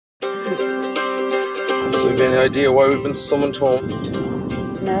So have you any idea why we've been summoned home?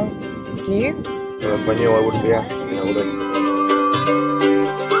 No. Do you? Well, if I knew, I wouldn't be asking you, would I?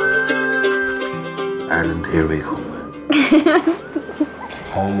 And here we come.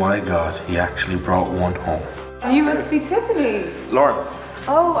 Oh my God, he actually brought one home. You must be Tiffany. Lauren.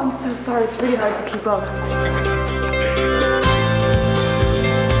 Oh, I'm so sorry. It's really hard to keep up.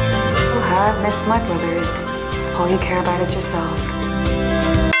 You have missed my brothers. All you care about is yourselves.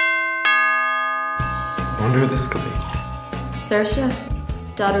 I wonder who this could be. Saoirse,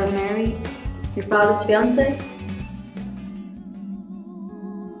 daughter of Mary, your father's fiancée.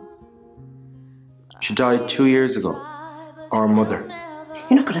 She died 2 years ago. Our mother.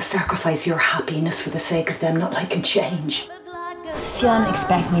 You're not going to sacrifice your happiness for the sake of them not liking change. What's Fionn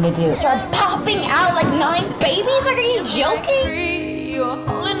expect me to do? Start popping out like 9 babies? Are you joking? Look,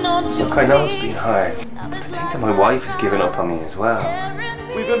 I know it's been hard. I think that my wife has given up on me as well.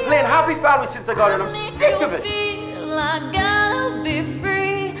 We've been playing Happy Family since I got here and I'm sick of it.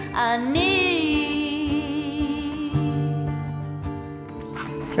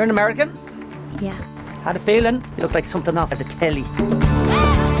 You're an American? Yeah. Had a feeling you look like something off of the telly.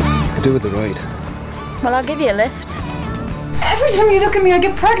 I do with the ride. Well, I'll give you a lift. Every time you look at me, I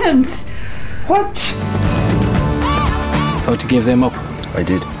get pregnant. What? Thought to give them up. I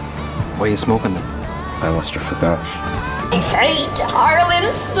did. Why are you smoking them? I lost her for cash. I hate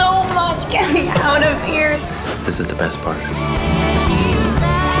Ireland so much. Get me out of here. This is the best part.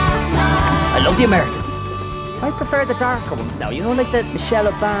 I love the Americans. I prefer the darker ones now, you know, like the Michelle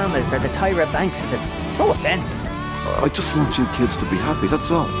Obamas or the Tyra Bankses. No offence. I just want you kids to be happy,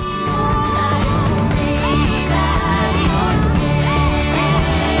 that's all.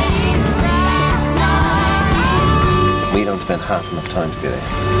 We don't spend half enough time together.